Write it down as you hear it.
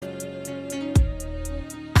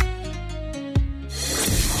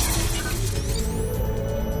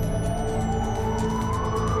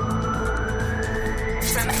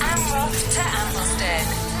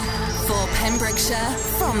Pembrokeshire,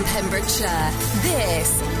 from Pembrokeshire, this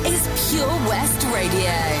is Pure West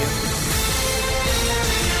Radio.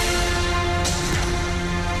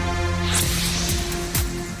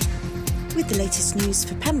 With the latest news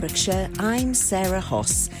for Pembrokeshire, I'm Sarah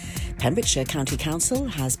Hoss. Pembrokeshire County Council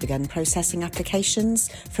has begun processing applications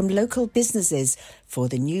from local businesses for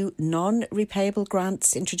the new non-repayable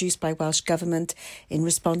grants introduced by Welsh Government in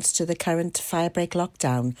response to the current firebreak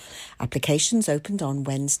lockdown. Applications opened on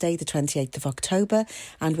Wednesday the 28th of October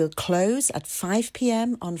and will close at 5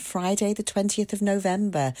 p.m. on Friday the 20th of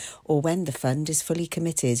November, or when the fund is fully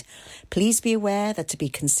committed. Please be aware that to be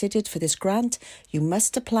considered for this grant, you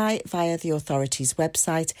must apply via the authority's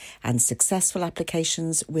website, and successful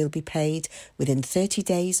applications will be paid within 30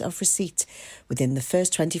 days of receipt. Within the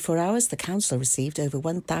first 24 hours, the council received over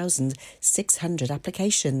 1,600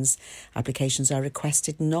 applications. Applications are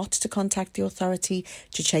requested not to contact the authority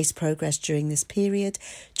to chase progress during this period,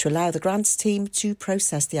 to allow the grants team to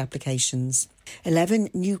process the applications.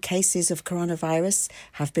 11 new cases of coronavirus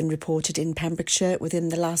have been reported in Pembrokeshire within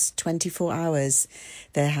the last 24 hours.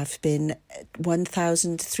 There have been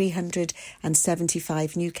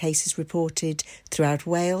 1,375 new cases reported throughout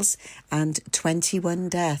Wales and 21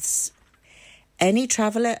 deaths. Any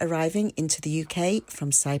traveller arriving into the UK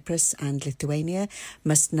from Cyprus and Lithuania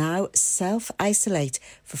must now self-isolate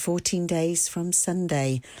for 14 days from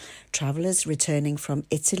Sunday. Travellers returning from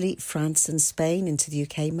Italy, France and Spain into the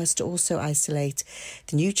UK must also isolate.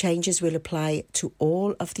 The new changes will apply to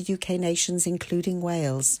all of the UK nations, including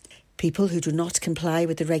Wales. People who do not comply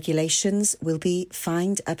with the regulations will be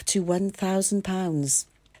fined up to £1,000.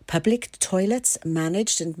 Public toilets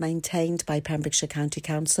managed and maintained by Pembrokeshire County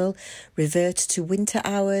Council revert to winter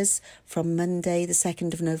hours from Monday the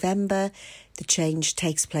 2nd of November. The change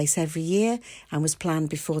takes place every year and was planned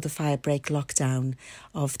before the firebreak lockdown.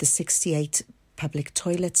 Of the 68 public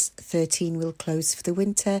toilets, 13 will close for the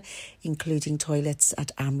winter, including toilets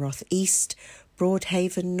at Amroth East,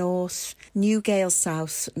 Broadhaven North, Newgale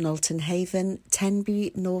South, Knowlton Haven,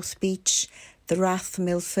 Tenby North Beach, the Rath,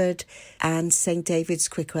 Milford and St David's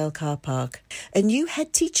Quickwell car park. A new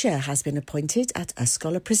head teacher has been appointed at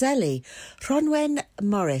Ysgol y Preseli. Rhonwen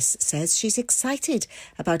Morris says she's excited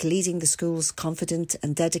about leading the school's confident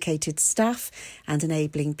and dedicated staff and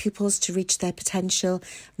enabling pupils to reach their potential,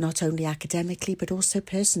 not only academically but also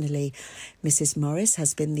personally. Mrs Morris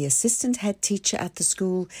has been the assistant head teacher at the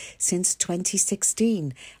school since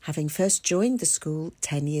 2016, having first joined the school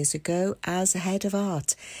 10 years ago as a head of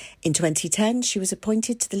art. In 2010, she was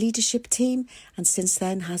appointed to the leadership team and since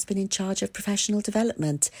then has been in charge of professional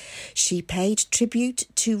development. She paid tribute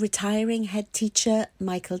to retiring head teacher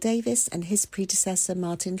Michael Davis and his predecessor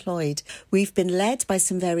Martin Lloyd. We've been led by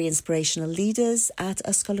some very inspirational leaders at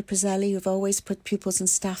Ysgol y Preseli who've always put pupils and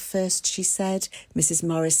staff first, she said. Mrs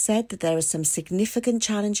Morris said that there are some significant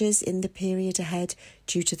challenges in the period ahead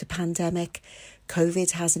due to the pandemic.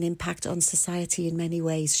 COVID has an impact on society in many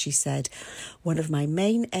ways, she said. One of my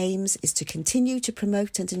main aims is to continue to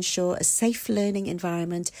promote and ensure a safe learning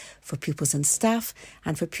environment for pupils and staff,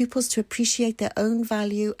 and for pupils to appreciate their own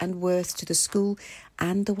value and worth to the school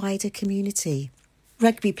and the wider community.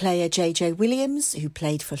 Rugby player JJ Williams, who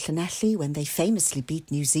played for Llanelli when they famously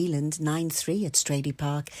beat New Zealand 9-3 at Strady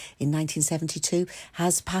Park in 1972,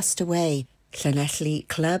 has passed away. Llanelli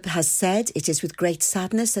Club has said, "It is with great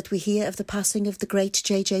sadness that we hear of the passing of the great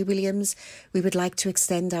JJ Williams. We would like to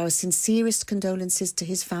extend our sincerest condolences to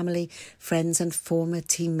his family, friends and former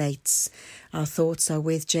teammates. Our thoughts are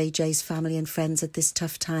with JJ's family and friends at this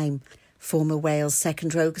tough time." Former Wales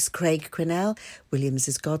second row Craig Quinnell,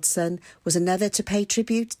 Williams' godson, was another to pay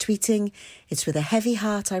tribute, tweeting, "It's with a heavy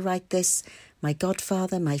heart I write this. My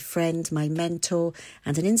godfather, my friend, my mentor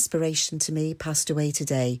and an inspiration to me passed away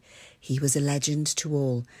today. He was a legend to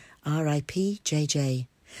all. R.I.P. JJ.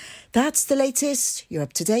 That's the latest. You're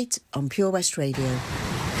up to date on Pure West Radio.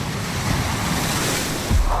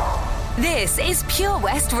 This is Pure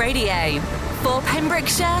West Radio. For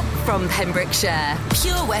Pembrokeshire, from Pembrokeshire.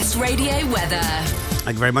 Pure West Radio weather.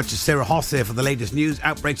 Thank you very much to Sarah Hoss there for the latest news.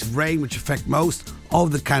 Outbreaks of rain which affect most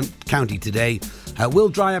of the county today. Will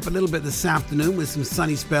dry up a little bit this afternoon with some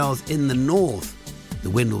sunny spells in the north.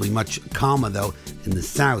 The wind will be much calmer though in the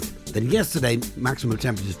south than yesterday. Maximum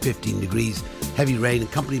temperatures 15 degrees. Heavy rain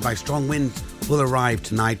accompanied by strong winds will arrive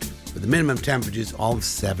tonight with the minimum temperatures of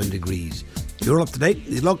 7 degrees. You're up to date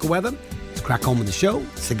with the local weather. Let's crack on with the show.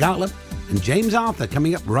 Sigala and James Arthur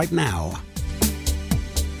coming up right now.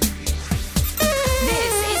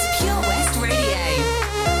 This is Pure West Radio.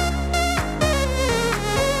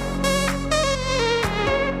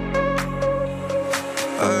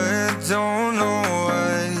 I don't know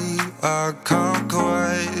why I can't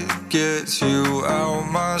quite get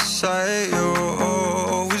sight, you're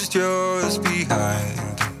always just behind.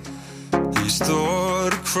 Each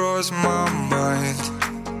thought across my mind,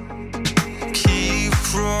 keep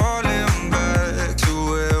crawling back to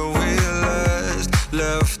where we last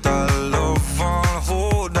left our love on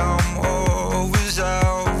hold. I'm always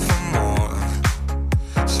out for more,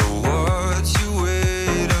 so what you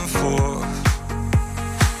waiting for?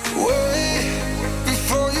 Wait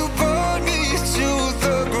before you burn me to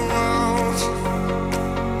the ground.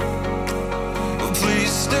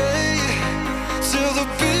 Please stay till the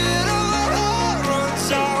beat of my heart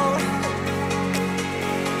runs out.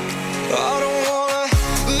 I don't wanna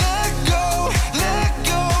let go,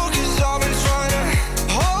 'cause I've been trying to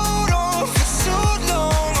hold on for too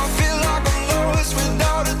long. I feel like I'm lost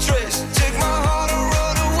without a trace. Take my heart and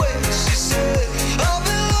run away, she said. I've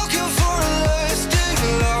been looking for a lasting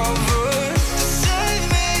lover to save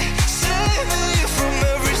me from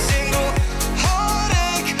every single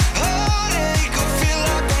heartache. I feel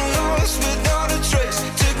like I'm lost without a trace.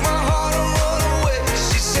 Take my heart and run away,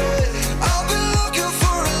 she said. I've been looking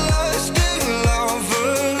for a lasting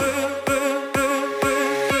lover.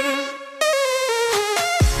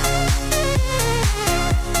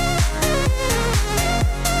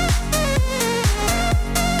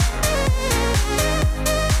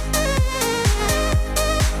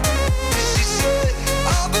 She said,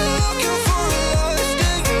 I've been looking for a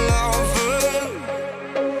lasting lover.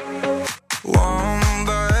 One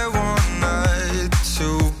by one night,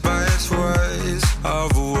 two by twice,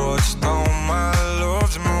 I've watched all my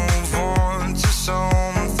loves move on to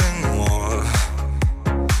something more.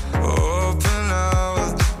 Open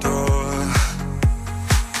out the door,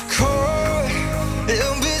 caught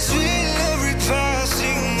in between every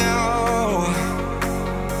passing hour.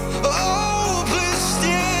 Oh, please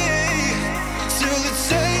stay till the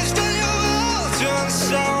taste in your mouth turns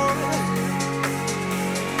sour.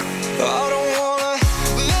 I don't wanna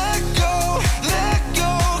let go,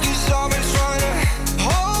 'cause I've been trying to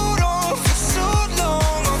hold on for too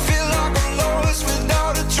long. I feel like I'm lost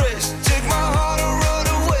without a trace. Take my heart and run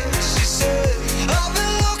away, she said. I've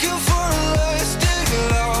been looking for a lasting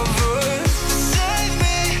lover to save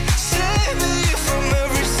me from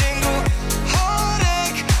every single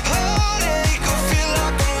heartache. I feel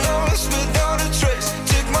like I'm lost without a trace.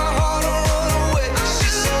 Take my heart and run away, she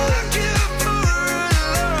said. Looking for a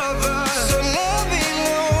lover, so let me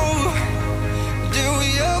know, did we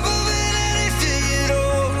ever mean anything at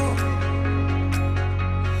all?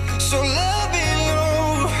 So let me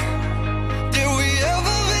know, did we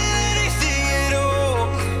ever mean anything at all?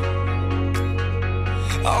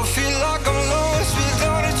 I feel like I'm lost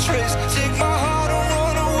without a trace. Take my heart and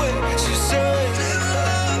run away, she said.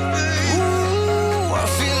 Ooh, I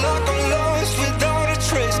feel like I'm lost without a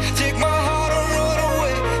trace. Take my heart and run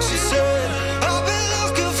away, she said. I've been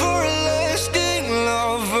looking for a lasting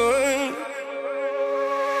lover.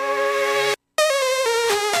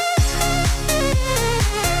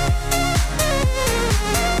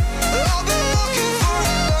 I've been looking for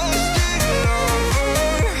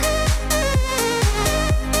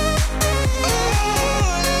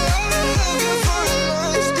a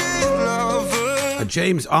lasting lover.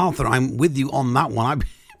 James Arthur, I'm with you on that one. I've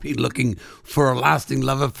been looking for a lasting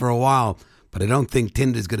lover for a while, but I don't think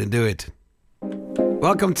Tinder's going to do it.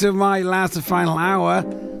 Welcome to my last and final hour.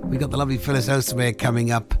 We got the lovely Phyllis Ostermeyer coming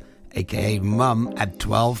up, aka Mum, at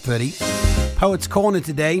 12:30. Poet's Corner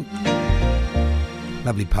today.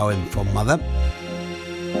 Lovely poem for Mother.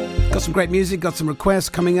 Got some great music, got some requests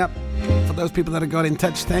coming up. For those people that have got in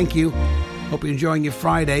touch, thank you. Hope you're enjoying your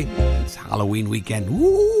Friday. It's Halloween weekend.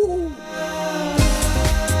 Woo!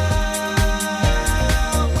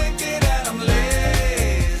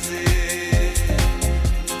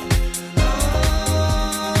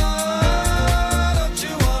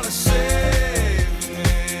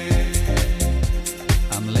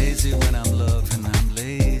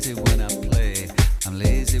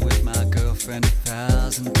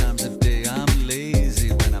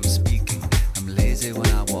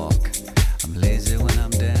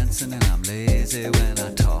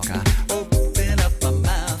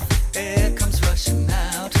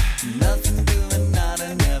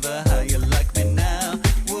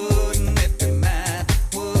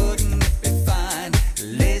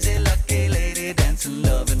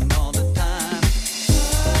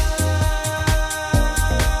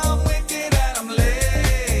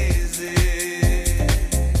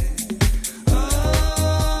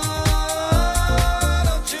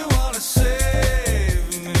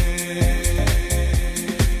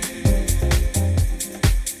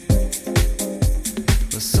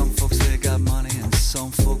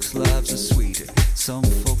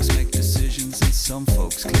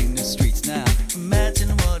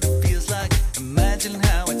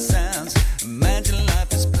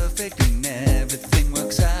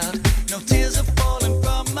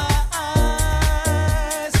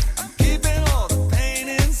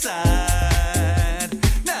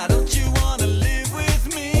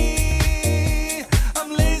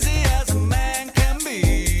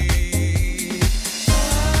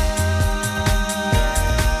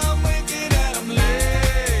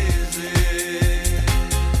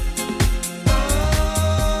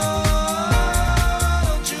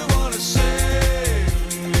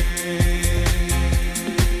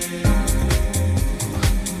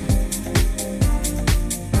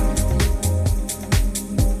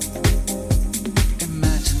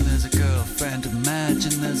 friend.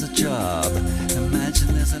 Imagine there's a job. Imagine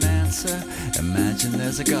there's an answer. Imagine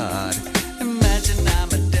there's a God. Imagine I'm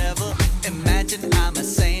a devil. Imagine I'm a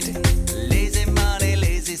saint. Lazy money,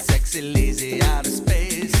 lazy, sexy, lazy out of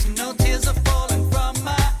space. No tears are falling from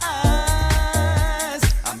my eyes.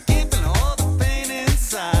 I'm keeping all the pain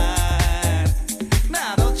inside.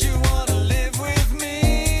 Now don't you wanna live with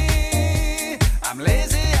me? I'm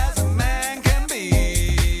lazy as a man can be.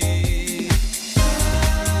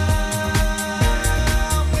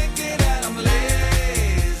 I'm wicked and I'm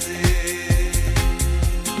lazy.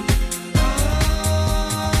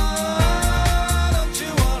 Don't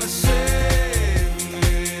you wanna save me?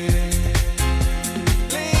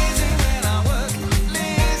 Lazy when I work,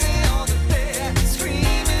 lazy all the day,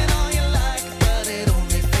 screaming all you like, but it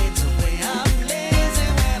only fades away. I'm lazy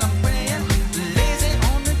when I'm praying, lazy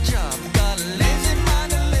on the job, got a lazy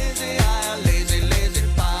mind, a lazy eye, a lazy, lazy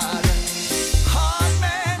body. Hard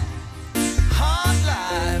man, hard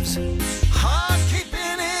lives, hard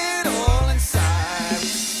keeping it all inside.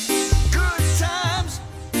 Good times,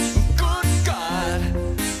 good God,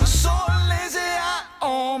 so lazy I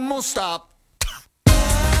almost stopped.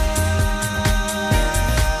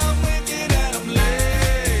 I'm wicked and I'm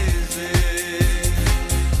lazy.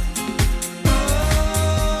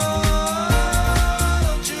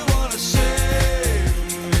 Don't you wanna save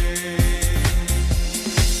me?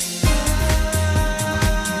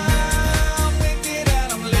 I'm wicked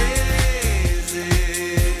and I'm lazy.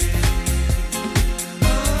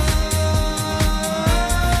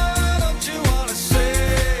 Don't you wanna save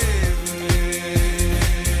me?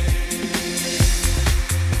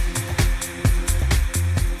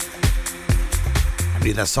 I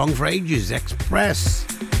need that song for ages, Express.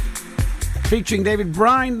 Featuring David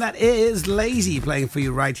Bryan, that is Lazy, playing for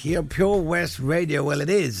you right here, Pure West Radio. Well, it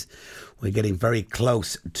is. We're getting very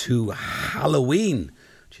close to Halloween,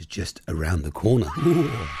 which is just around the corner.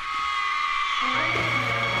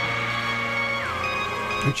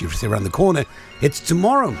 Don't you say around the corner? It's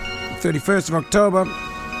tomorrow, 31st of October.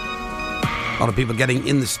 A lot of people getting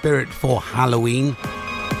in the spirit for Halloween.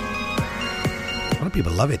 A lot of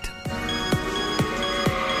people love it.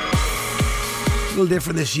 A little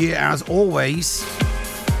different this year, as always.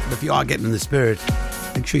 But if you are getting in the spirit,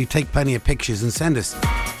 make sure you take plenty of pictures and send us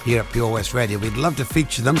here at Pure West Radio. We'd love to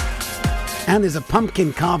feature them. And there's a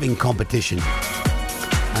pumpkin carving competition.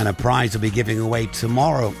 And a prize we'll be giving away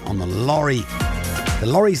tomorrow on the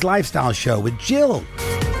Laurie's Lifestyle Show with Jill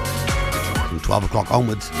from 12 o'clock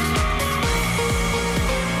onwards.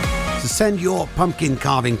 So send your pumpkin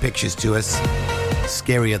carving pictures to us.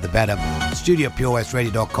 Scarier the better. Studio at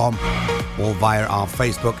purewestradio.com or via our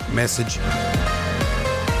Facebook message.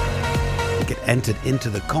 You get entered into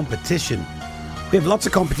the competition. We have lots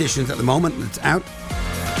of competitions at the moment that's out.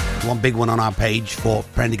 One big one on our page for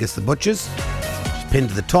Prendergast the Butchers, which is pinned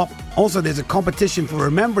to the top. Also, there's a competition for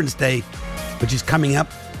Remembrance Day, which is coming up.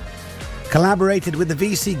 Collaborated with the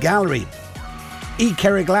VC Gallery. E.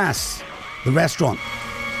 Kerry Glass, the restaurant,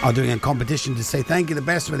 are doing a competition to say thank you the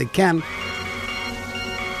best way they can.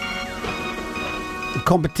 The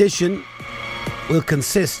competition will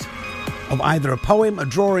consist of either a poem, a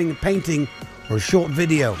drawing, a painting, or a short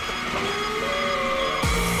video.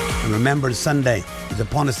 And Remembrance Sunday is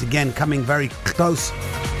upon us again, coming very close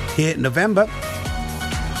here in November.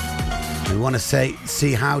 We want to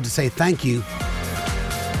see how to say thank you.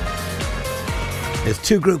 There's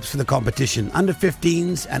two groups for the competition, under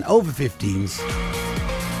 15s and over 15s.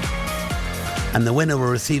 And the winner will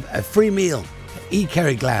receive a free meal at E.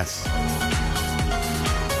 Kerry Glass.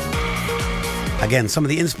 Again, some of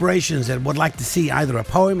the inspirations that would like to see either a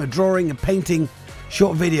poem, a drawing, a painting,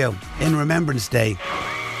 short video in Remembrance Day.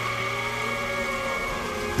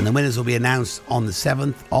 And the winners will be announced on the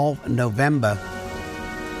 7th of November.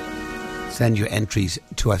 Send your entries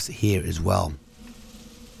to us here as well.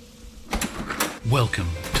 Welcome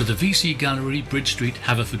to the VC Gallery, Bridge Street,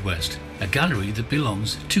 Haverfordwest, a gallery that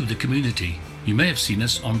belongs to the community. You may have seen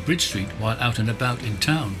us on Bridge Street while out and about in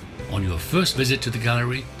town. On your first visit to the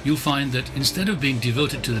gallery, you'll find that instead of being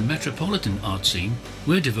devoted to the metropolitan art scene,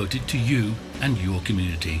 we're devoted to you and your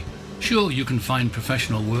community. Sure, you can find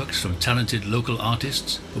professional works from talented local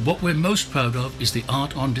artists, but what we're most proud of is the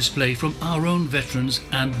art on display from our own veterans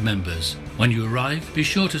and members. When you arrive, be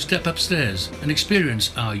sure to step upstairs and experience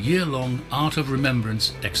our year-long Art of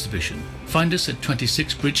Remembrance exhibition. Find us at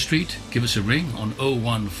 26 Bridge Street, give us a ring on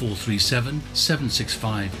 01437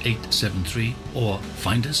 765 873 or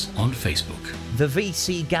find us on Facebook. The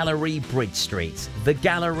VC Gallery, Bridge Street, the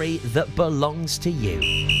gallery that belongs to you.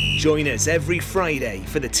 Join us every Friday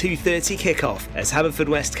for the 2:30 10:30 kickoff as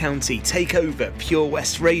Haverfordwest County take over Pure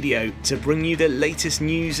West Radio to bring you the latest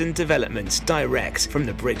news and developments direct from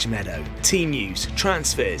the Bridge Meadow. Team news,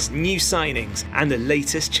 transfers, new signings and the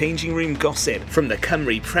latest changing room gossip from the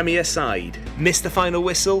Cymru Premier side. Miss the final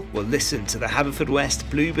whistle? Well, listen to the Haverfordwest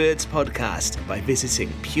Bluebirds podcast by visiting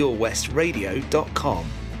purewestradio.com.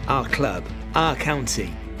 Our club, our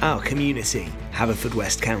county, our community.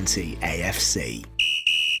 Haverfordwest County AFC.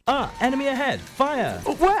 Ah, enemy ahead. Fire.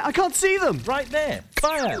 Oh, where? I can't see them. Right there.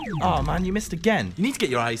 Fire. Oh, man, you missed again. You need to get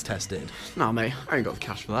your eyes tested. Nah, mate, I ain't got the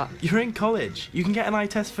cash for that. You're in college. You can get an eye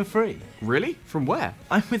test for free. Really? From where?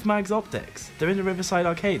 I'm with Mags Optics. They're in the Riverside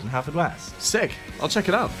Arcade in Haverfordwest. Sick. I'll check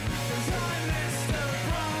it out.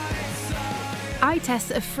 Eye tests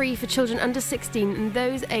are free for children under 16 and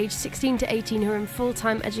those aged 16 to 18 who are in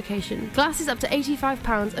full-time education. Glasses up to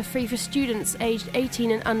 £85 are free for students aged 18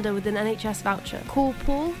 and under with an NHS voucher. Call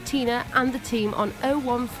Paul, Tina and the team on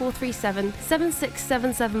 01437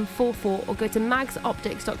 767744 or go to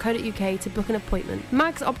magsoptics.co.uk to book an appointment.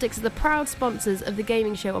 Mags Optics are the proud sponsors of the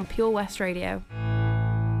gaming show on Pure West Radio.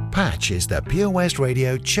 Patch is the Pure West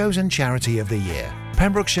Radio chosen charity of the year.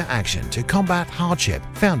 Pembrokeshire Action to Combat Hardship,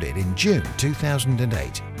 founded in June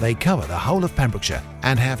 2008. They cover the whole of Pembrokeshire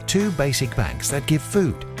and have 2 basic banks that give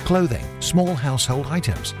food, clothing, small household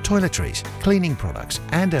items, toiletries, cleaning products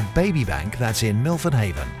and a baby bank that's in Milford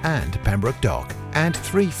Haven and Pembroke Dock, and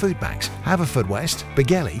 3 food banks, Haverfordwest,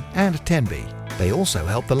 Begelly and Tenby. They also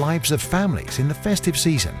help the lives of families in the festive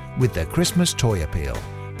season with their Christmas toy appeal.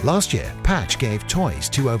 Last year, Patch gave toys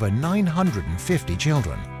to over 950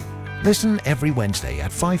 children. Listen every Wednesday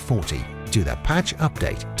at 5:40 to the Patch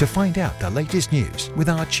Update to find out the latest news with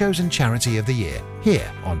our chosen charity of the year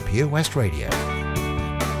here on Pure West Radio.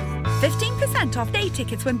 15% off day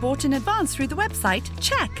tickets when bought in advance through the website?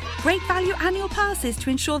 Check. Great value annual passes to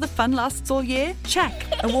ensure the fun lasts all year? Check.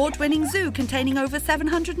 Award-winning zoo containing over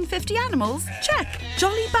 750 animals? Check.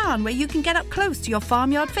 Jolly barn where you can get up close to your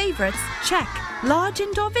farmyard favourites? Check. Large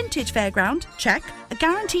indoor vintage fairground? Check. A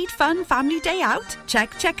guaranteed fun family day out?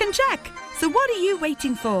 Check, check and check. So what are you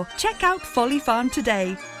waiting for? Check out Folly Farm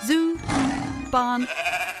today. Zoo, barn,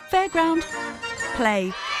 fairground,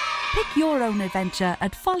 play. Pick your own adventure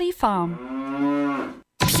at Folly Farm.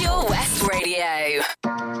 Pure West Radio.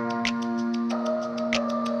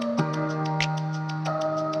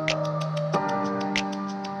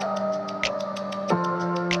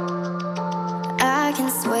 I can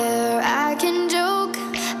swear, I can joke,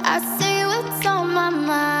 I say what's on my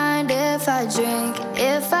mind. If I drink,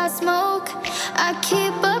 if I smoke, I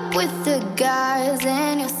keep up with the guys.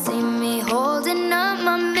 And you'll see me holding up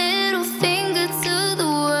my middle finger to the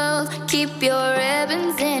world. Keep your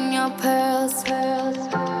ribbons and your pearls,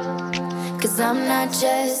 cause I'm not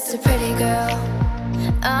just a pretty girl,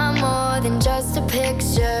 I'm more than just a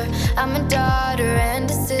picture. I'm a daughter and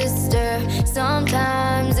a sister.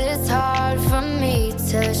 Sometimes it's hard for me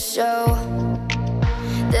to show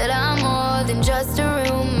that I'm more than just a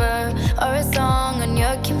rumor or a song on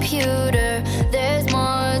your computer. There's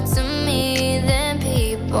more to me than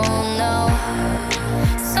people know.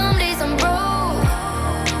 Some days I'm broke,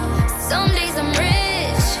 some days I'm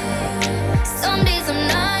rich, some days I'm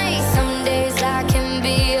nice, some days I can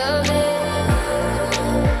be a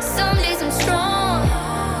bitch. Some days I'm strong,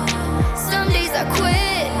 some days I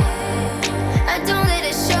quit. I don't let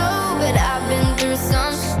it show, but I've been through some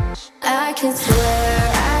I can swear,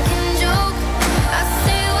 I can joke, I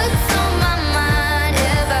say what's on my mind.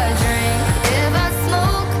 If I drink, if I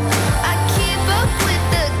smoke, I keep up with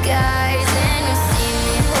the guys. And you'll see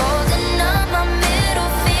me holding up my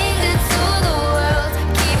middle finger to the world.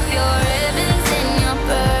 Keep your ribbons and your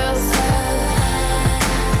pearls,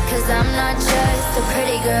 cause I'm not just a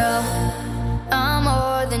pretty girl, I'm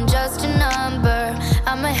more than just a number.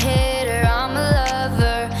 I'm a hitter, I'm a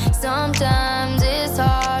lover. Sometimes it's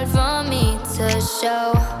hard for me to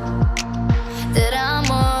show that I'm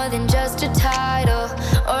more than just a title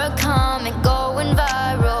or a comment going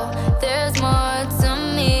viral. There's more to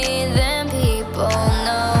me than people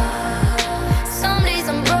know. Some days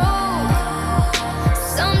I'm broke,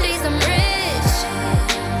 some days I'm rich,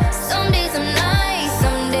 some days I'm nice,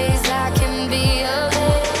 some days I can be a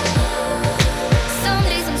bitch. Some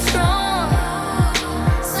days I'm strong,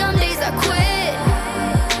 some days I quit.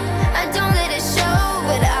 I don't let it show,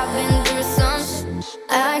 but I've been through some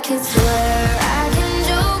I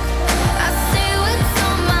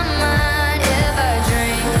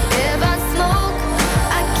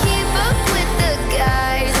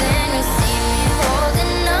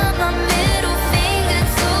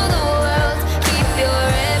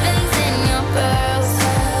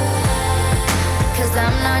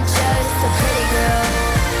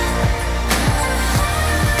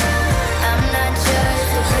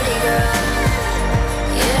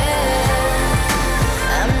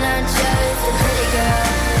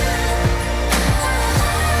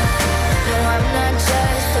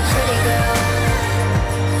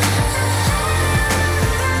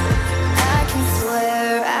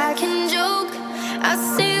I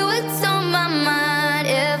say what's on my mind.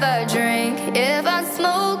 If I drink, if I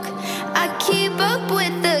smoke, I keep up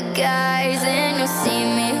with the guys, and you'll see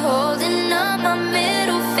me holding up my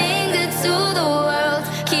middle finger to the world.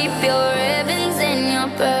 Keep your ribbons and your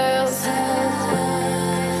pearls,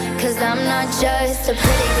 'cause I'm not just a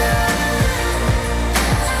pretty girl.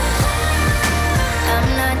 I'm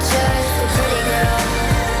not just a pretty girl.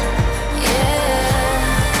 Yeah,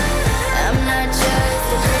 I'm not just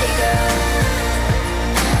a pretty girl.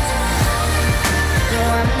 No,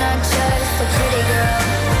 I'm not just a pretty girl.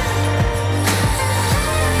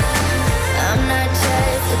 I'm not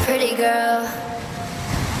just a pretty girl.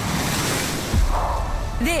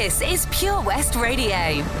 This is Pure West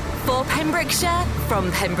Radio for Pembrokeshire from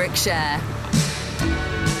Pembrokeshire.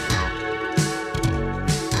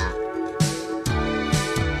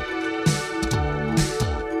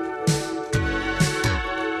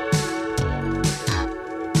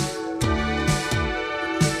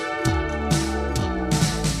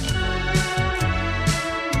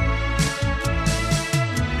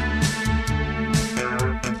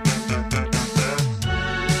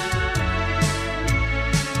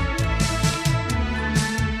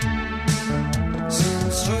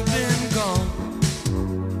 Since you've been gone,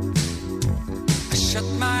 I shut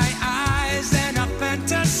my eyes and I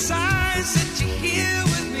fantasize that you're here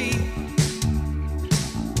with me.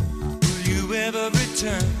 Will you ever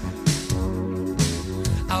return?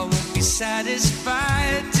 I won't be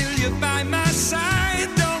satisfied till you're by my side.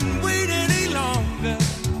 Don't wait any longer.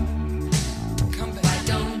 Come back. Why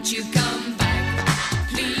don't you come back?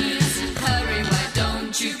 Please hurry. Why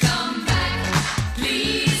don't you come back?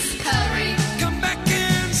 Please hurry. Come back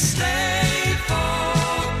and stay for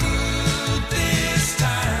good this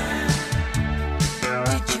time.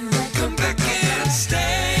 Did you come back and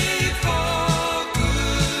stay for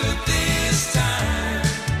good this time?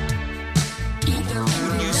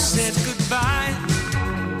 When you said goodbye,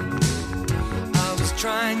 I was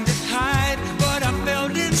trying to hide what I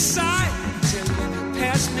felt inside till you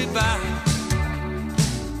passed me by.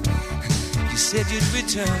 You said you'd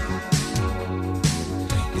return.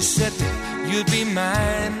 You said that you'd be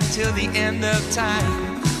mine till the end of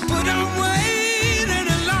time. But don't wait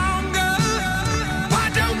any longer. Why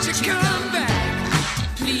don't you come back?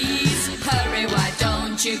 Please hurry. Why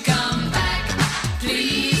don't you come back?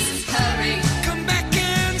 Please hurry. Come back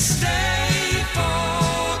and stay for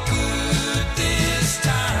good this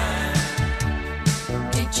time.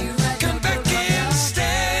 Did you come back and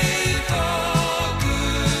stay for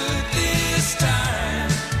good this time?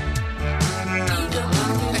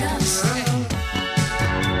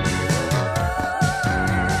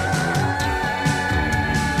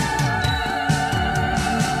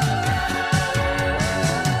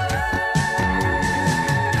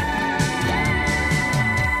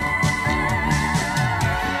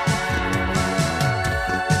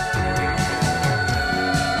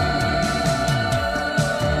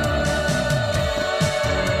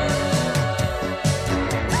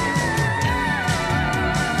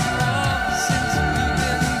 Since you've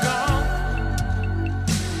been gone,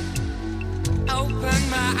 I opened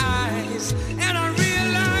my eyes and I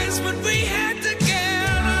realized what we had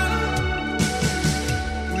together.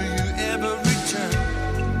 Will you ever return?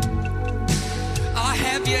 Or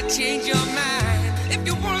have you changed your mind? If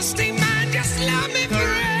you wanna stay mine, just love me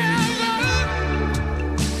forever.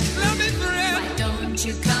 Love me forever. Why don't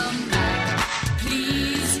you come back?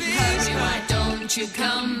 Please hurry. Why don't you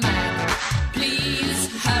come back? Please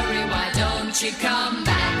hurry. Why don't you come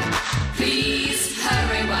back? Please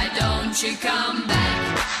hurry. Why don't you come back?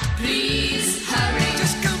 Please hurry.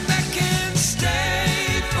 Just come back and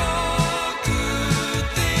stay for good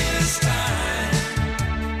this time.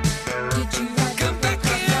 Did you come back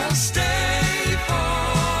and stay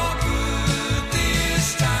for good this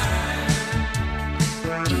time?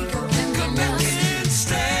 Come back and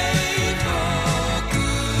stay for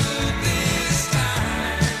good this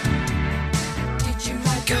time. Did you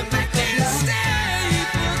come back and stay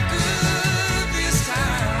for good this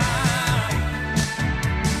time?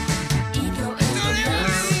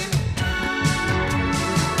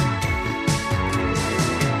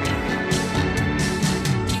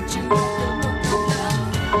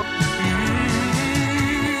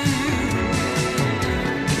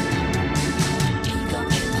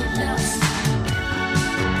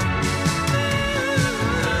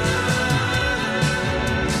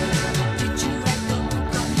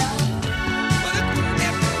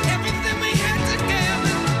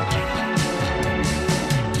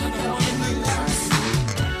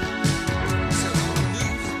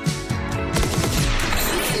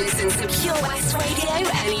 Pure West Radio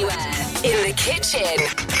anywhere. In the kitchen,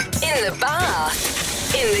 in the bar,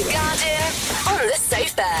 in the garden, on the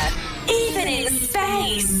sofa, even in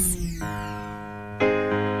space.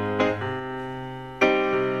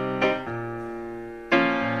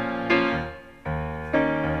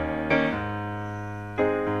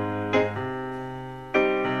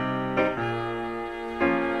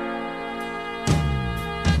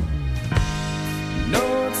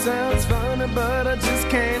 No, it sounds funny, but I just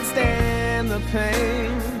can't stand the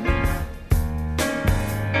pain.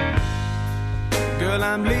 Girl,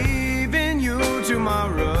 I'm leaving you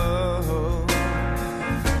tomorrow.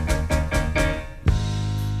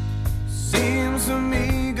 Seems to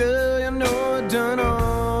me, girl, you know I've done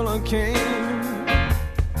all I can.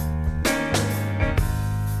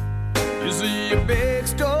 You see, you beg,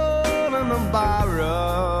 stole, and I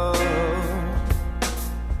borrow.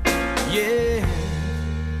 Yeah.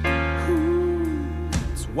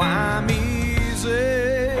 That's why I'm easy.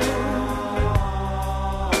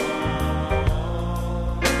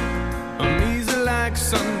 Like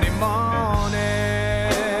Sunday morning,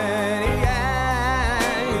 yeah,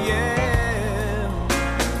 yeah.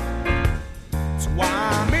 That's why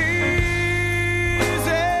I'm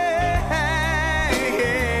easy,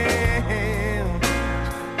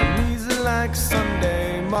 I'm easy like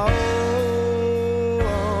Sunday morning.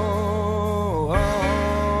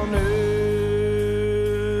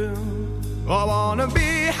 I wanna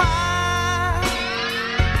be high,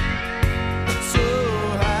 so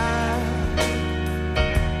high.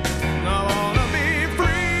 I wanna be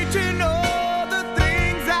free to know the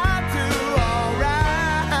things I do alright.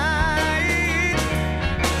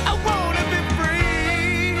 I wanna be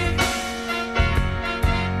free,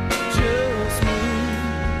 just me,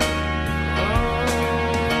 oh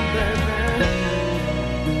baby.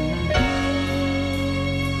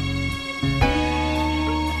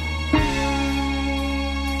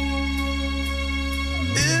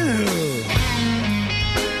 Ew.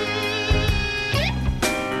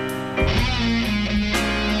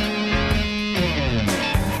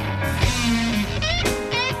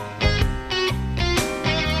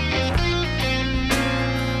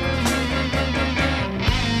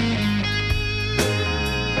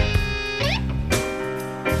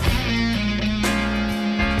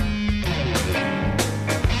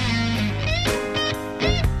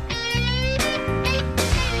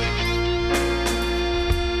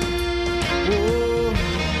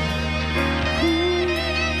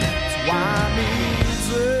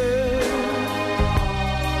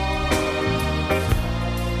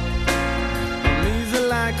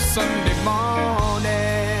 Sunday morning,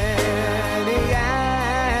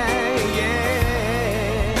 yeah, yeah.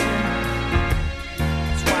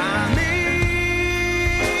 That's why I'm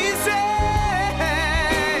easy,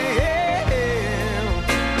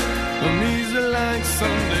 I'm easy like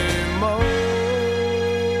Sunday morning.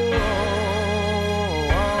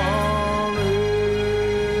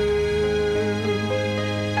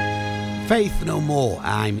 Faith No More,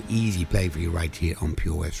 I'm Easy, play for you right here on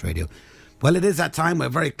Pure West Radio. Well, it is that time. We're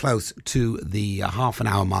very close to the half an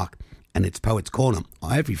hour mark, and it's Poets Corner.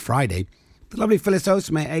 Every Friday, the lovely Phyllis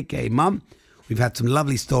Osame, aka Mum. We've had some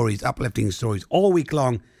lovely stories, uplifting stories all week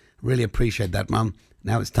long. Really appreciate that, Mum.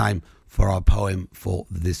 Now it's time for our poem for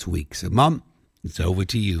this week. So, Mum, it's over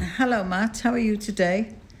to you. Hello, Matt. How are you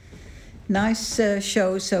today? Nice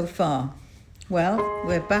show so far. Well,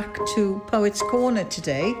 we're back to Poets Corner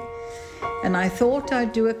today, and I thought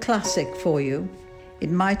I'd do a classic for you. It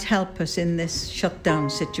might help us in this shutdown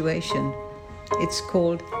situation. It's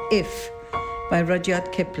called If by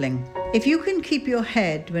Rudyard Kipling. If you can keep your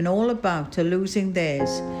head when all about are losing theirs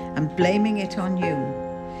and blaming it on you,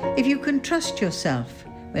 if you can trust yourself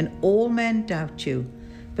when all men doubt you,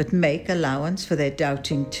 but make allowance for their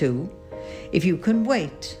doubting too, if you can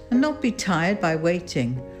wait and not be tired by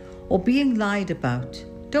waiting, or being lied about,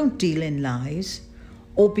 don't deal in lies,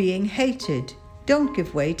 or being hated, don't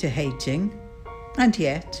give way to hating, and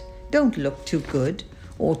yet don't look too good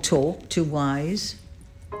or talk too wise.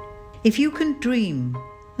 If you can dream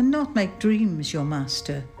and not make dreams your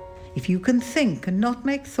master, if you can think and not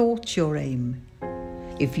make thoughts your aim,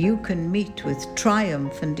 if you can meet with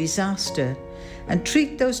triumph and disaster and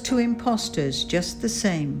treat those two impostors just the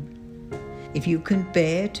same, if you can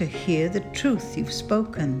bear to hear the truth you've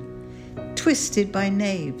spoken, twisted by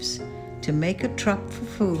knaves to make a trap for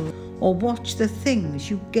fool, or watch the things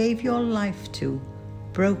you gave your life to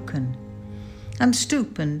broken, and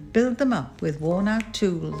stoop and build them up with worn-out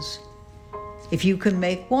tools. If you can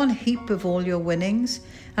make one heap of all your winnings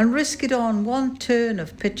and risk it on one turn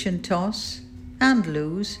of pitch and toss, and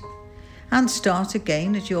lose, and start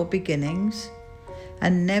again at your beginnings,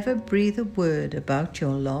 and never breathe a word about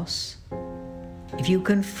your loss. If you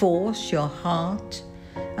can force your heart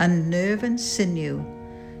and nerve and sinew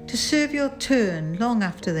to serve your turn long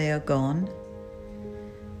after they are gone.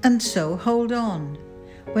 And so hold on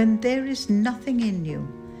when there is nothing in you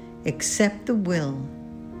except the will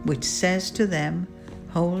which says to them,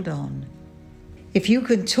 hold on. If you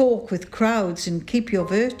can talk with crowds and keep your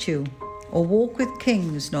virtue, or walk with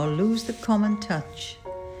kings nor lose the common touch,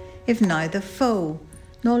 if neither foe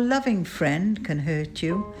nor loving friend can hurt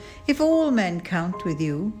you, if all men count with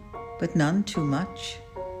you, but none too much,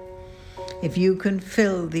 if you can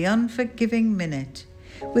fill the unforgiving minute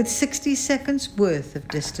with 60 seconds worth of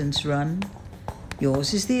distance run,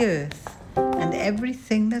 yours is the earth and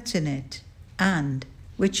everything that's in it, and,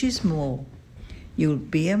 which is more, you'll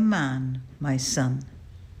be a man, my son.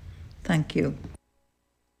 Thank you.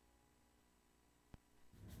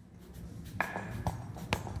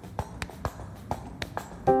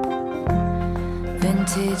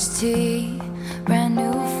 Vintage tea, brand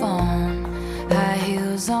new phone, high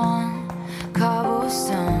heels on,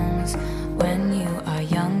 cobblestones. When you are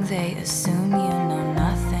young, they assume you know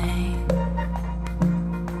nothing.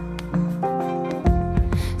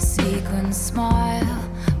 Sequin smile,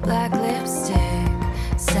 black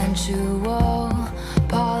lipstick, sensual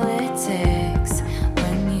politics.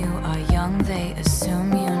 When you are young, they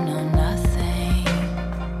assume you know nothing.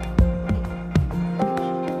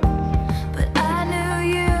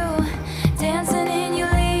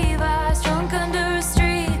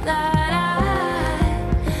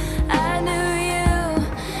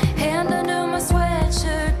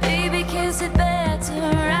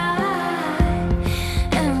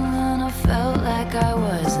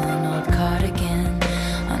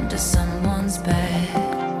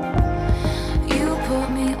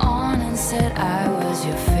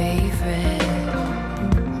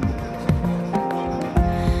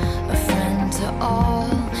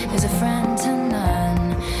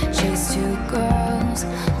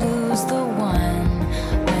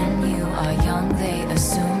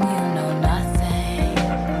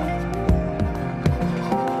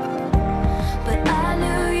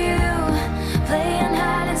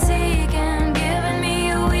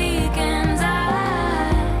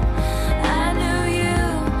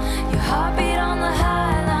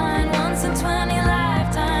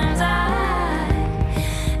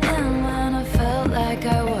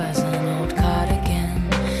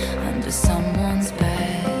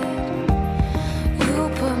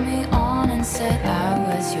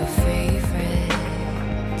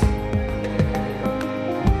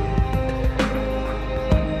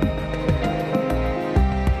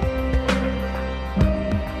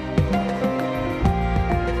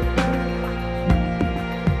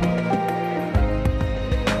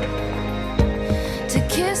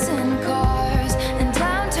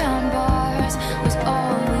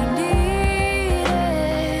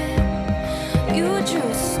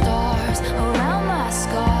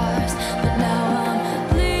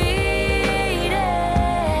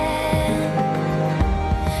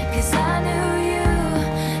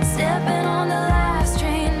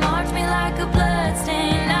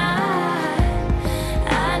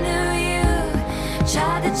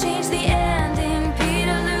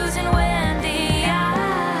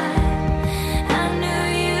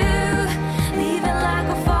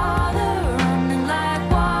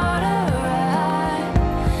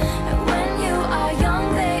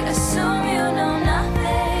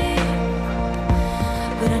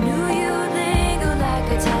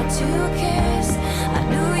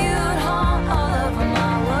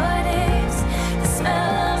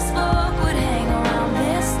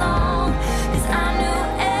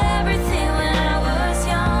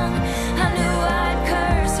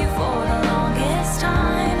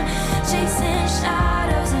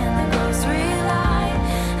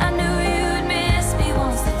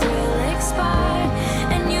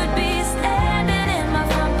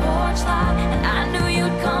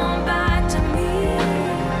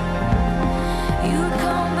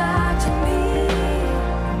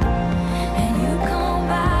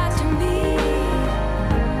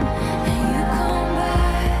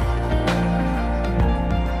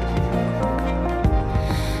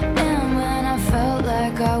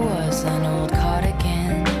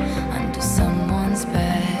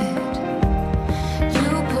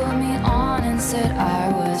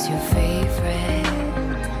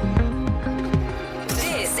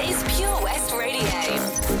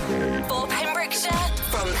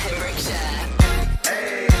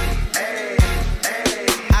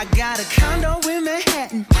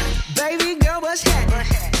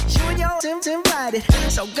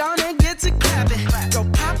 So gonna get to clapping. Go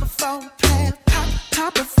pop it for a plan,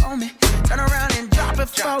 pop it for me. Turn around and drop it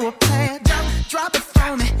for a plan. Drop it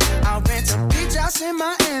for me. I'll rent a beach house house in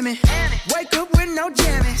Miami. Wake up with no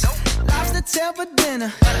jammies. Lobster tail for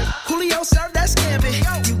dinner. Julio served that scampi.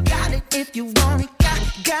 You got it if you want it.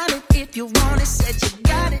 Got it if you want it. Said you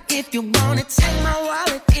got it if you want it. Take my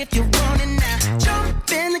wallet if you want it now.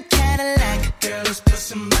 Jump in the Cadillac. Girl, let's put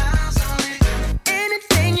some miles on it.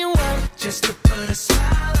 Anything you want, just to put a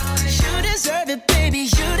smile on it. You deserve it, baby.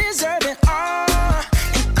 You deserve it all.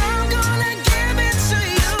 And I'm gonna give it to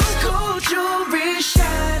you. Gold jewelry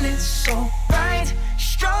shining so bright.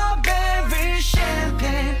 Strawberry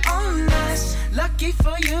champagne on us. Lucky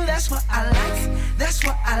for you, that's what I like. That's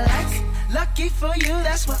what I like. Lucky for you,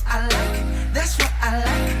 that's what I like. That's what I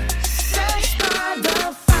like. Sex by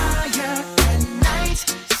the fire at night.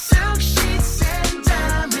 Silk sheets and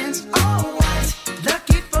diamonds, all white.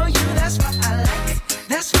 Lucky for you, that's what I like.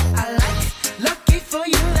 That's what I like. Lucky for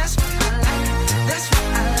you, that's what I like. That's what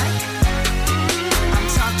I like. I'm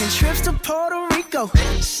talking trips to Puerto Rico.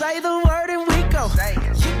 Say the word and we go.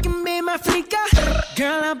 You can be my flica.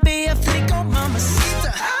 Girl, I'll be a flico,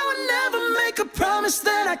 mamacita. I would never make a promise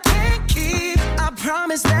that I can't keep. I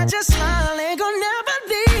promise that your smile ain't gonna never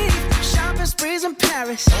leave. Shopping sprees in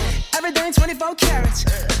Paris. Everything 24 carats.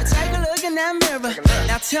 Take a look in that mirror.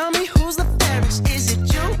 Now tell me who's the fairest. Is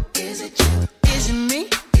it you? Is it you? Is it me?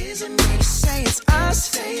 Is it me? Say it's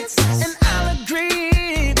us. And I'll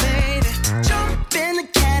agree, baby. Jump in the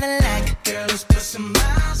Cadillac. Girl, let's put some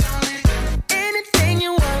miles on it. Anything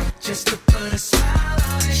you want, just to put a smile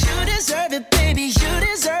on it. You deserve it, baby. You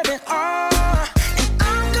deserve it all. And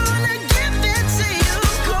I'm gonna give it to you.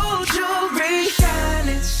 Gold jewelry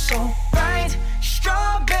shining so bright.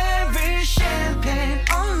 Strawberry champagne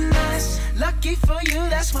on us. Lucky for you,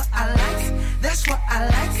 that's what I like. That's what I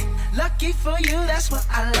like. Lucky for you, that's what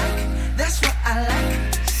I like. That's what I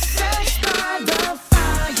like. Sex by the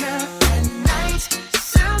fire at night.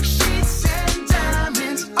 Silk sheets and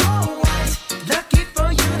diamonds, all white. Lucky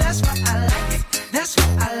for you, that's what I like. That's what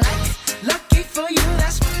I like. Lucky for you,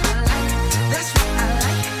 that's what I like. That's what I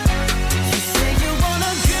like. You say you want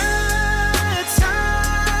a good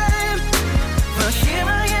time, but here I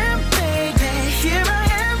am, baby. Here I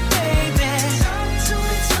am, baby. Talk to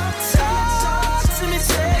me, talk to me,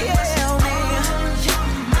 tell me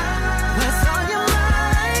what's on your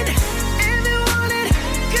mind. If you want it,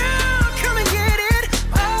 girl, come and get it.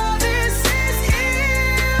 All this is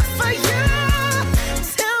here for you.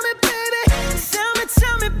 Tell me, baby,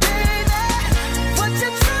 tell me, baby, what you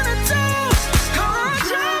tryna do? Gold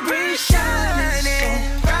jewelry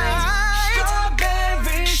shining bright.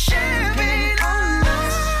 Strawberry champagne on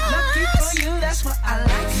us. Lucky for you, that's what I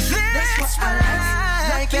like. That's what I like.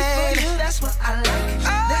 Lucky for you, that's what I like.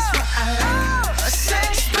 That's what I like.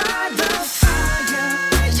 Sex by the fire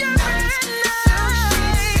at night. Silk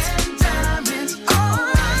sheets and diamonds on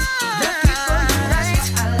us. Lucky for you, that's what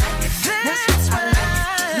I like. That's what I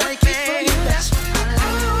like. Lucky for you, that's what I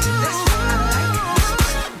like. That's what I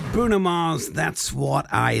like. Bruno Mars, That's What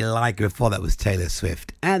I Like. Before that was Taylor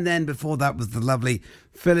Swift. And then before that was the lovely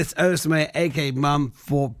Phyllis Osemeyer, a.k.a. Mum,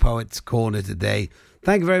 for Poets Corner today.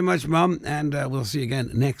 Thank you very much, Mum. And we'll see you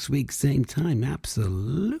again next week, same time.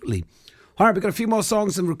 Absolutely. All right, we've got a few more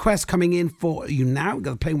songs and requests coming in for you now. We've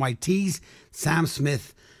got the Plain White Tees, Sam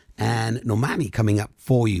Smith and Normani coming up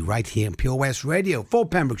for you right here on Pure West Radio for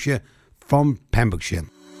Pembrokeshire, from Pembrokeshire.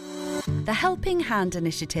 The Helping Hand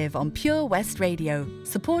Initiative on Pure West Radio,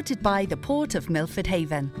 supported by the Port of Milford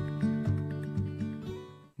Haven.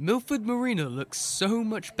 Milford Marina looks so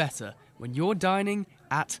much better when you're dining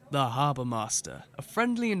at the Harbour Master, a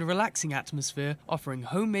friendly and relaxing atmosphere offering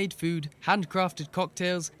homemade food, handcrafted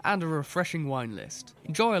cocktails and a refreshing wine list.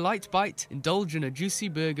 Enjoy a light bite, indulge in a juicy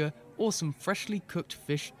burger or some freshly cooked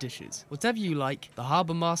fish dishes. Whatever you like, the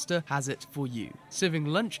Harbour Master has it for you. Serving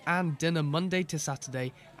lunch and dinner Monday to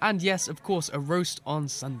Saturday, and yes, of course, a roast on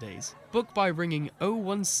Sundays. Book by ringing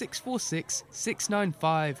 01646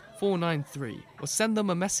 695 493 or send them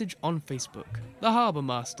a message on Facebook. The Harbour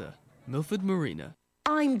Master, Milford Marina.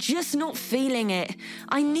 I'm just not feeling it.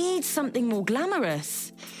 I need something more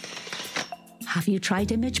glamorous. Have you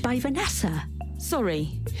tried Image by Vanessa?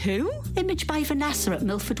 Sorry, who? Image by Vanessa at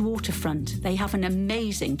Milford Waterfront. They have an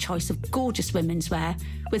amazing choice of gorgeous women's wear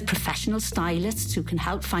with professional stylists who can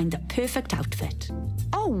help find the perfect outfit.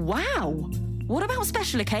 Oh, wow. What about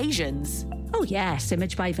special occasions? Oh yes,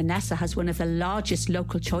 Image by Vanessa has one of the largest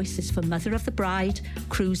local choices for Mother of the Bride,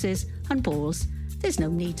 cruises and balls. There's no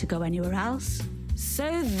need to go anywhere else.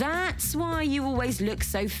 So that's why you always look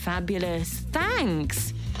so fabulous.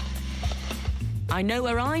 Thanks. I know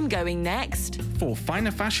where I'm going next. For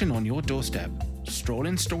finer fashion on your doorstep, stroll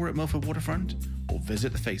in store at Milford Waterfront or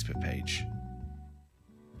visit the Facebook page.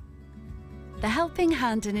 the Helping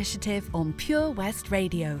Hand Initiative on Pure West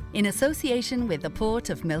Radio, in association with the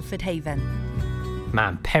Port of Milford Haven.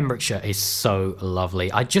 Man, Pembrokeshire is so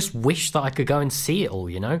lovely. I just wish that I could go and see it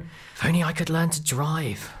all, you know? If only I could learn to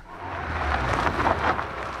drive.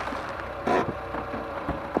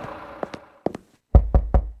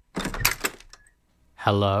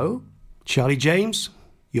 Hello? Charlie James,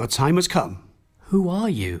 your time has come. Who are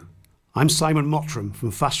you? I'm Simon Mottram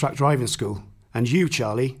from Fast Track Driving School, and you,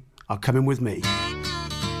 Charlie, are coming with me.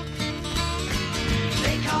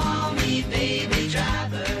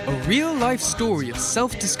 A real-life story of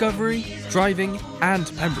self-discovery, driving and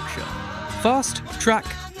Pembrokeshire. Fast Track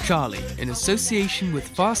Charlie, in association with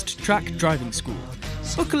Fast Track Driving School.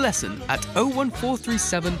 Book a lesson at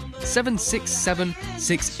 01437 767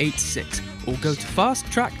 686 or go to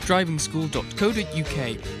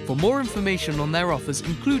fasttrackdrivingschool.co.uk for more information on their offers,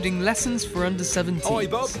 including lessons for under 17s. Oi,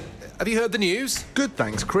 Bob. Have you heard the news? Good,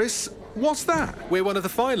 thanks, Chris. What's that? We're one of the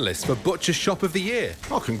finalists for Butcher's Shop of the Year.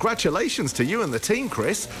 Oh, congratulations to you and the team,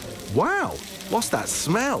 Chris. Wow, what's that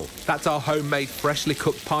smell? That's our homemade freshly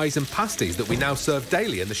cooked pies and pasties that we now serve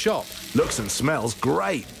daily in the shop. Looks and smells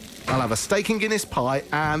great. I'll have a steak and Guinness pie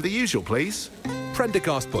and the usual, please.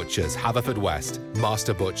 Prendergast Butchers, Haverfordwest.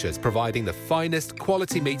 Master Butchers, providing the finest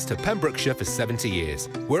quality meats to Pembrokeshire for 70 years.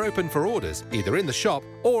 We're open for orders, either in the shop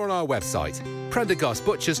or on our website,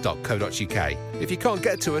 prendergastbutchers.co.uk. If you can't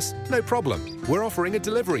get to us, no problem. We're offering a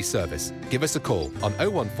delivery service. Give us a call on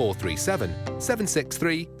 01437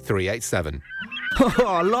 763 387.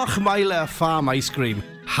 Oh, Lochmeyler Farm Ice Cream.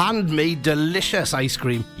 Handmade delicious ice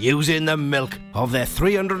cream using the milk of their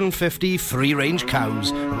 350 free-range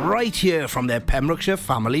cows right here from their Pembrokeshire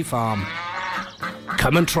family farm.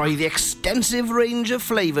 Come and try the extensive range of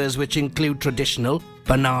flavours which include traditional,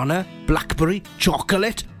 banana, blackberry,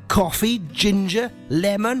 chocolate, coffee, ginger,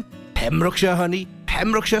 lemon, Pembrokeshire honey,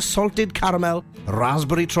 Pembrokeshire salted caramel,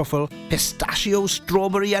 raspberry truffle, pistachio,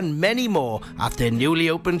 strawberry and many more at their newly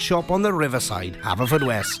opened shop on the Riverside,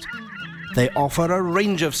 Haverfordwest. They offer a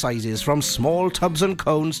range of sizes from small tubs and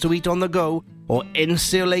cones to eat on the go or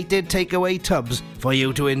insulated takeaway tubs for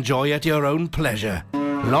you to enjoy at your own pleasure.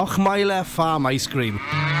 Lochmeyler Farm Ice Cream.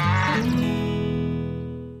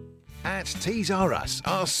 At Tees R Us,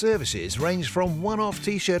 our services range from one-off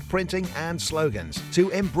t-shirt printing and slogans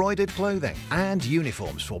to embroidered clothing and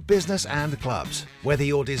uniforms for business and clubs. Whether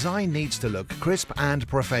your design needs to look crisp and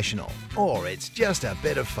professional or it's just a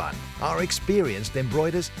bit of fun, our experienced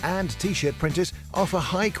embroiders and t-shirt printers offer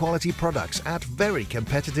high-quality products at very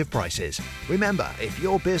competitive prices. Remember, if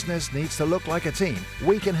your business needs to look like a team,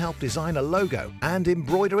 we can help design a logo and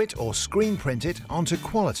embroider it or screen print it onto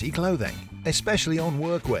quality clothing, especially on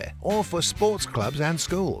workwear or for sports clubs and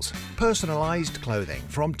schools. Personalised clothing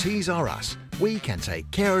from Tees R Us. We can take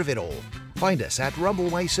care of it all. Find us at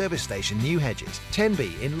Rumbleway Service Station, New Hedges,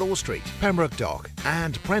 10B in Law Street, Pembroke Dock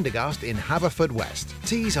and Prendergast in Haverfordwest.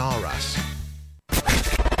 Tees R Us.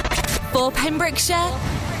 For Pembrokeshire,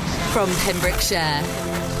 from Pembrokeshire.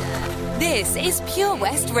 This is Pure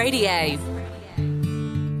West Radio.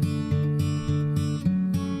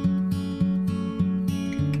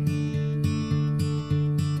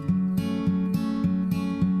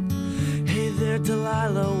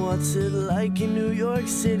 Delilah, what's it like in New York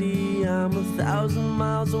City? I'm 1,000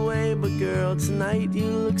 miles away, but girl, tonight you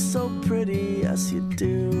look so pretty, yes you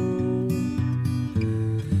do.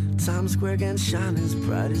 Times Square can shine as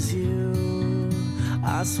bright as you,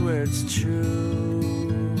 I swear it's true.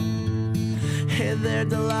 Hey there,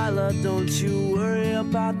 Delilah, don't you worry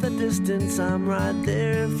about the distance, I'm right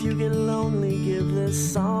there. If you get lonely, give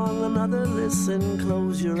this song another listen,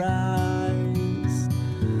 close your eyes.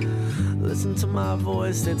 Listen to my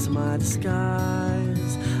voice, it's my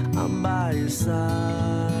disguise. I'm by your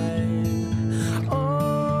side.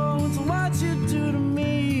 Oh, it's what you do to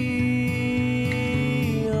me.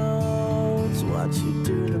 Oh, it's what you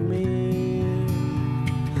do to me.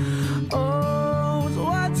 Oh, it's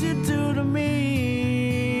what you do to me.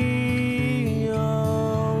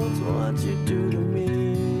 Oh, it's what you do to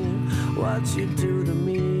me. What you do to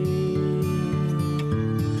me.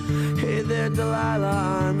 Hey there, Delilah,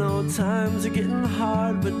 I know times are getting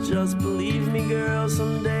hard, but just believe me, girl,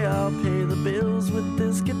 someday I'll pay the bills with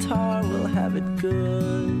this guitar. We'll have it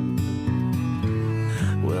good.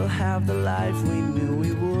 We'll have the life we knew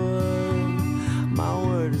we would. My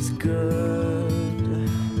word is good.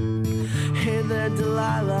 Hey there,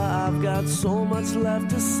 Delilah, I've got so much left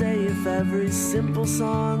to say. If every simple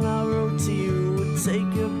song I wrote to you would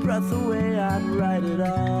take your breath away, I'd write it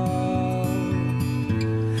all.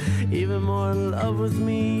 Even more in love with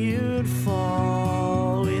me, you'd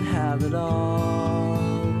fall. We'd have it all.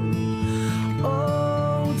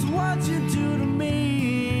 Oh, it's what you do to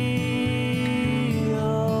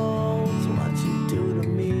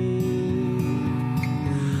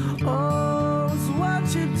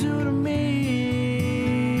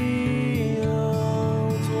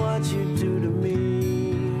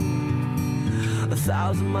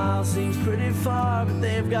 1,000 miles seems pretty far, but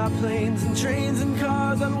they've got planes and trains and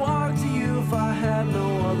cars. I'd walk to you if I had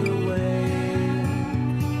no other way.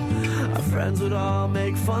 Our friends would all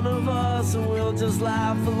make fun of us, and we'll just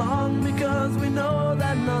laugh along, because we know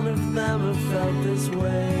that none of them have felt this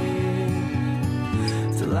way.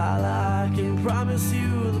 Delilah, I can promise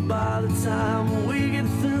you that by the time we get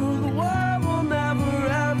through, the world will never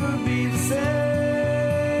ever be the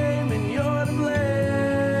same, and you're to blame.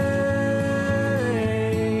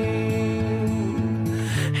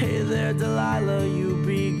 Hey there, Delilah, you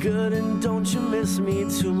be good and don't you miss me.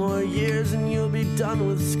 2 more years and you'll be done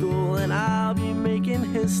with school, and I'll be making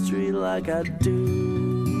history like I do.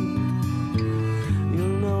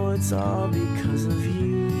 You'll know it's all because of you.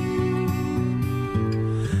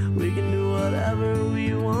 We can do whatever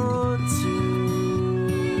we want to.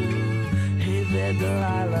 Hey there,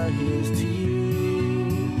 Delilah, here's to you.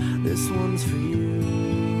 This one's for you.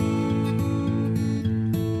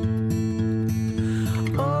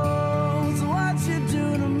 Oh, it's what you do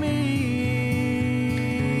to me.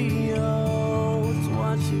 Oh, it's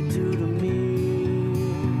what you do to me.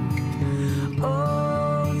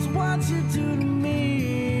 Oh, it's what you do to me.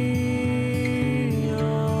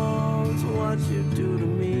 Oh, it's what you do to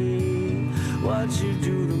me. What you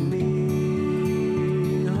do to me.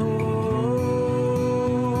 Oh,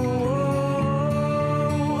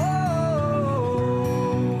 oh,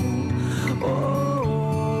 oh,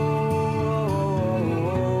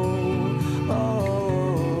 oh, oh,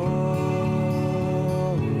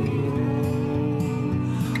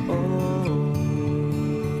 oh.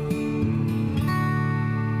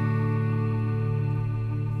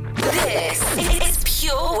 This is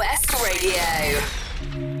Pure West Radio.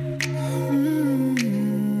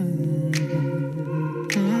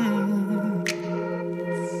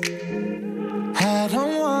 I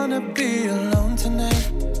don't wanna be alone tonight.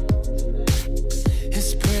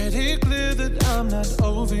 It's pretty clear that I'm not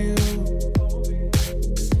over you.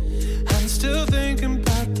 I'm still thinking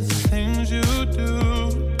about the things you do.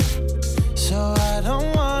 So I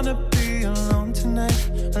don't wanna be alone tonight,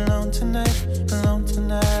 alone tonight, alone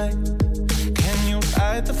tonight. Can you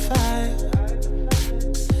fight the fire?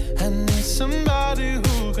 I need somebody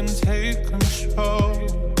who can take control.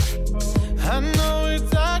 I know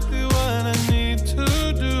exactly what I need to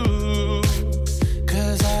do,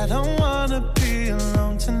 'cause I don't wanna be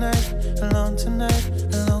alone tonight, alone tonight,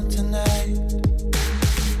 alone tonight.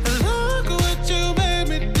 Look what you made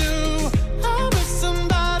me do. I'm with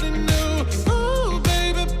somebody new. Ooh,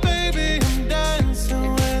 baby, baby, I'm dancing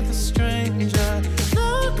with a stranger.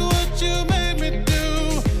 Look what you made me do.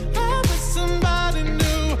 I'm with somebody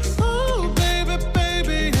new. Ooh, baby,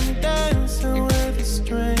 baby, I'm dancing with a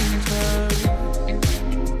stranger.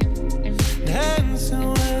 Dancing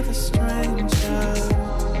with a stranger.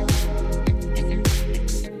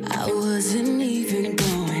 I wasn't even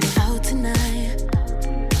going out tonight,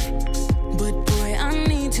 but boy, I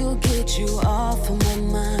need to get you off of my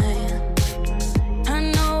mind. I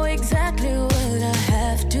know exactly what I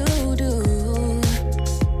have to do.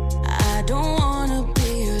 I don't wanna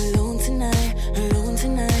be alone tonight, alone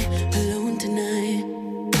tonight, alone tonight.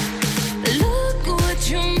 Look what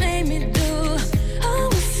you made me do. I'm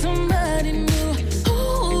with somebody new.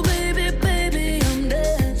 Oh, baby, baby, I'm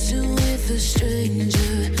dancing with a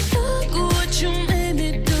stranger. Look what you made me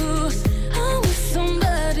do. I'm with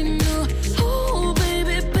somebody new. Oh,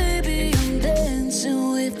 baby, baby, I'm dancing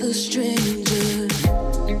with a stranger.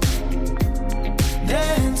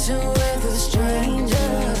 Dancing with a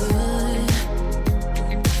stranger.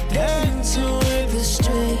 Dancing with a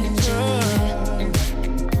stranger.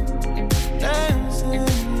 Dancing,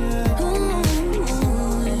 yeah.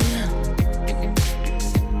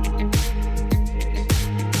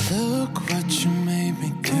 Look what you made me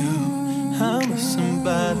do. I'm with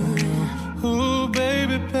somebody new. Ooh,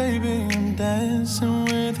 baby, baby, I'm dancing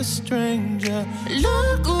with a stranger.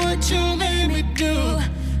 Look what you made me do.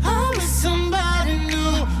 I'm with somebody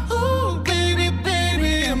new. Ooh, baby,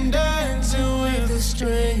 baby, I'm dancing with a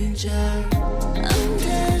stranger. I'm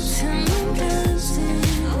dancing, I'm dancing.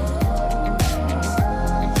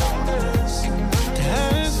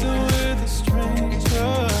 Dancing with a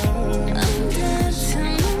stranger. I'm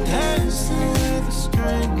dancing, I'm Dancing with a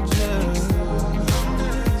stranger.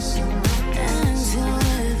 dancing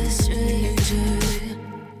with a stranger.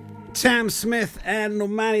 Sam Smith and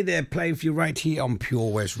Normani there playing for you right here on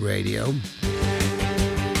Pure West Radio.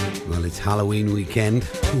 Well, it's Halloween weekend.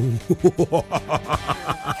 Well,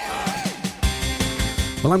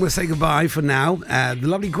 I'm going to say goodbye for now. The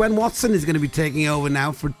lovely Gwen Watson is going to be taking over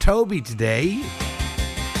now for Toby today.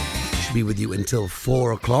 She'll be with you until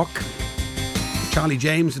 4 o'clock. Charlie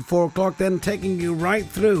James at 4 o'clock, then taking you right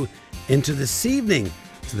through into this evening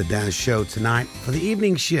to the Daz Show tonight. For the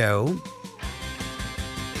evening show,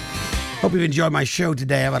 hope you've enjoyed my show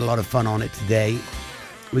today. I've had a lot of fun on it today.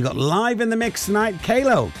 We got live in the mix tonight,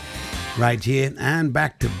 Kalo, right here, and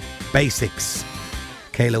Back to Basics.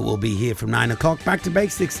 Kalo will be here from 9 o'clock. Back to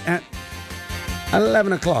Basics at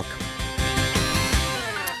 11 o'clock.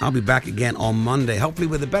 I'll be back again on Monday, hopefully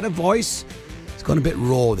with a better voice. It's gone a bit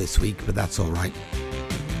raw this week, but that's all right.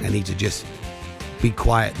 I need to just be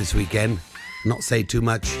quiet this weekend, not say too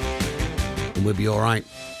much, and we'll be all right.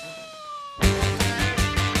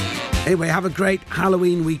 Anyway, have a great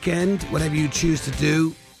Halloween weekend, whatever you choose to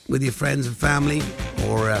do with your friends and family,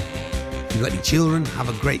 or if you've got any children, have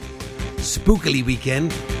a great spookily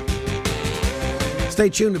weekend. Stay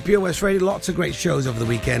tuned to Pure West Radio. Lots of great shows over the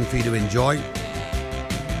weekend for you to enjoy.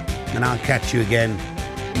 And I'll catch you again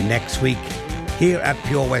next week here at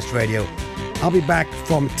Pure West Radio. I'll be back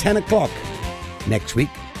from 10 o'clock next week,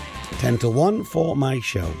 10 to 1 for my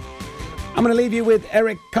show. I'm going to leave you with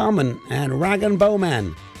Eric Carmen and Rag and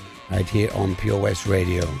Bowman right here on Pure West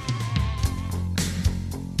Radio.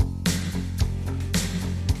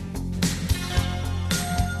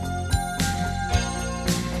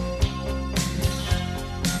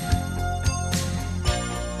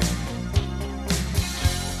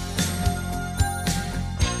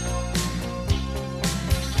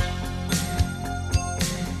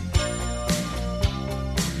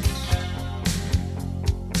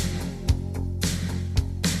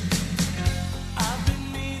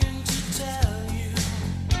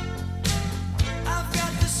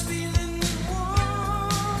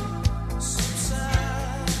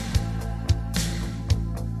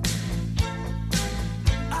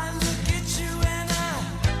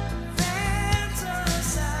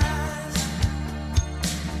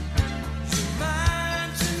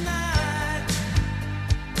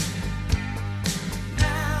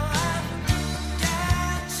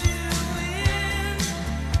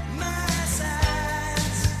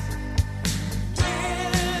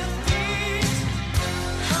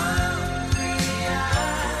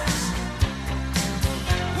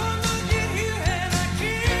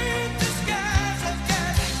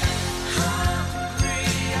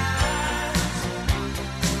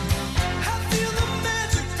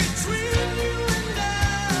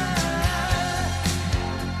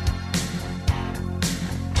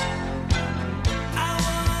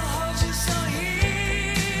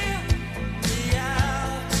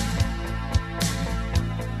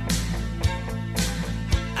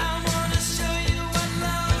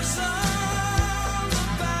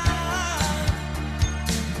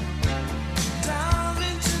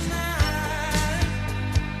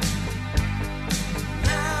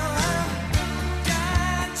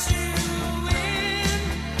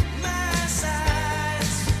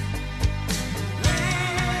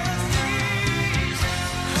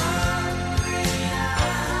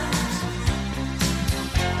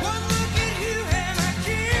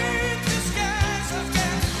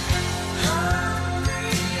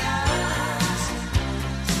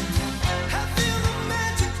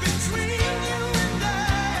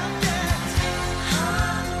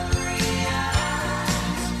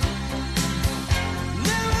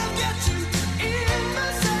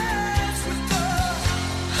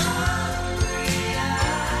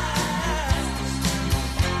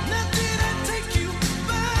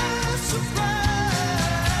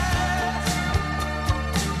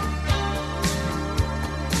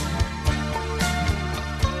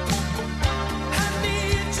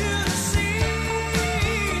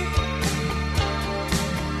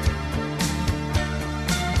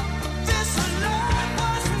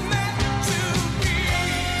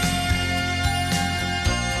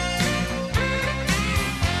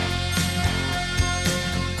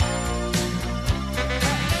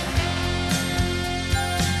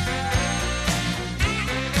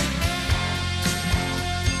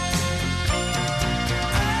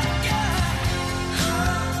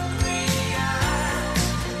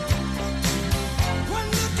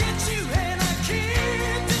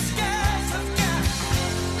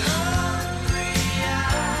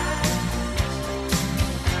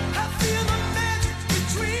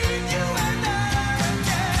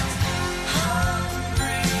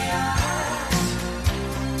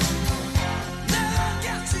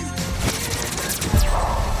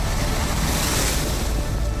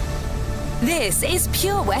 This is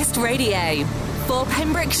Pure West Radio. For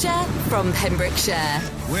Pembrokeshire, from Pembrokeshire.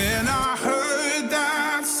 When I heard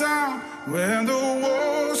that sound, when the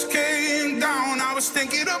walls came down, I was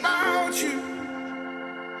thinking about you.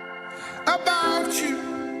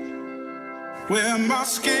 where my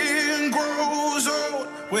skin grows old,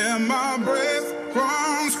 where my breath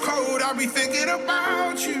runs cold. I'll be thinking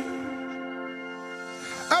about you,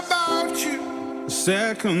 about you.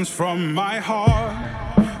 Seconds from my heart,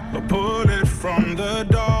 a bullet from the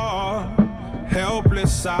dark.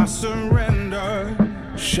 Helpless I surrender,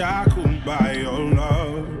 shackled by your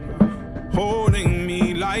love. Holding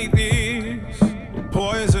me like this,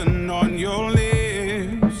 poison on your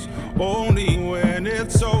lips. Only when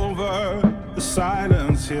it's over, the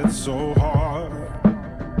silence hits so hard.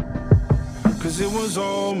 'Cause it was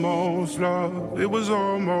almost love, it was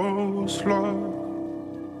almost love.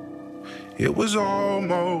 It was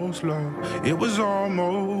almost love, it was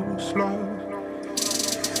almost love.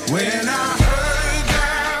 When I heard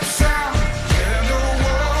that sound and the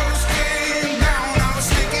walls came down, I was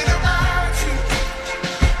thinking about you,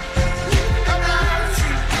 about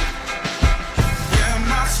you. When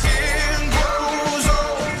my skin grows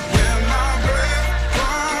old, when my breath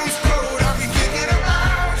runs cold, I'll be thinking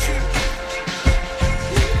about you,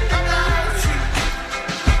 about you.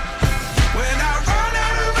 When I run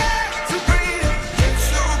out of air to breathe, it's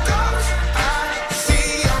your ghost I see.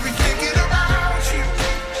 I'll be thinking about you,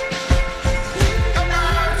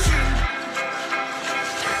 about you.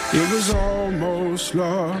 It was almost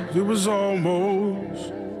love, it was almost.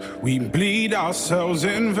 We bleed ourselves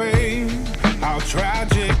in vain. How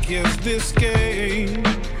tragic is this game?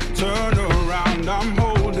 Turn around, I'm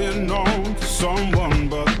holding on to someone,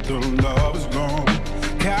 but the love's gone.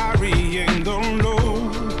 Carrying the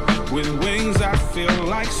load with wings that feel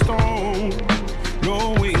like stone.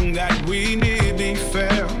 Knowing that we nearly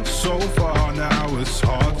fell so far, now it's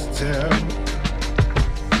hard to tell.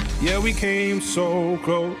 Yeah, we came so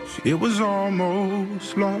close, it was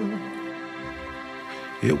almost love.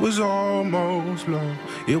 It was almost love,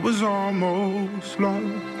 it was almost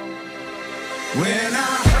love. When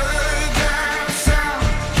I heard that sound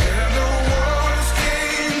and the walls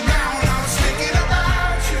came down, I was thinking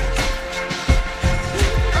about you,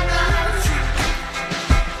 about you.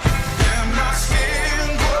 When my skin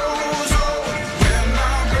grows old, when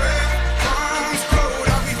my breath comes cold,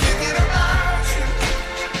 I'll be thinking about you,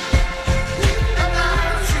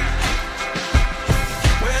 about you.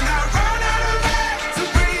 When I run out of air to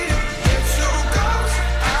breathe, it's your ghost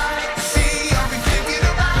I see. I'll be thinking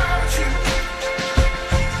about you,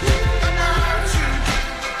 about you.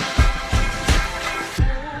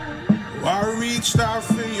 I reached out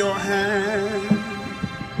for your hand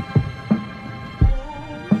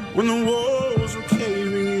when the walls were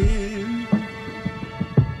caving in,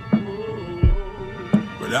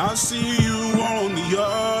 but I see you on the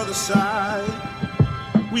other side.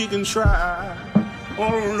 We can try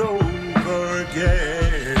all over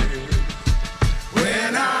again.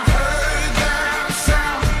 When I heard that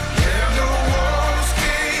sound and the walls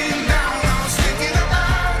came down, I was thinking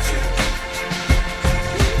about you,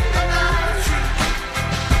 about you.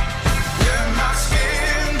 When my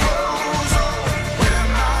skin grows old, when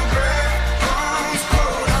my breath comes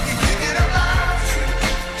cold, I'll be thinking about you,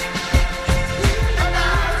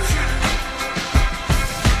 about you.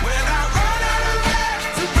 When I run out of air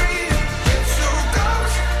to breathe, it's your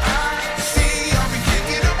ghost I see. I'll be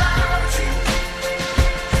thinking about you,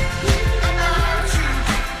 about you.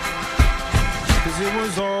 'Cause it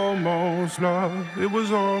was almost love, it was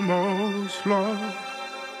almost love.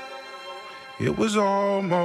 It was almost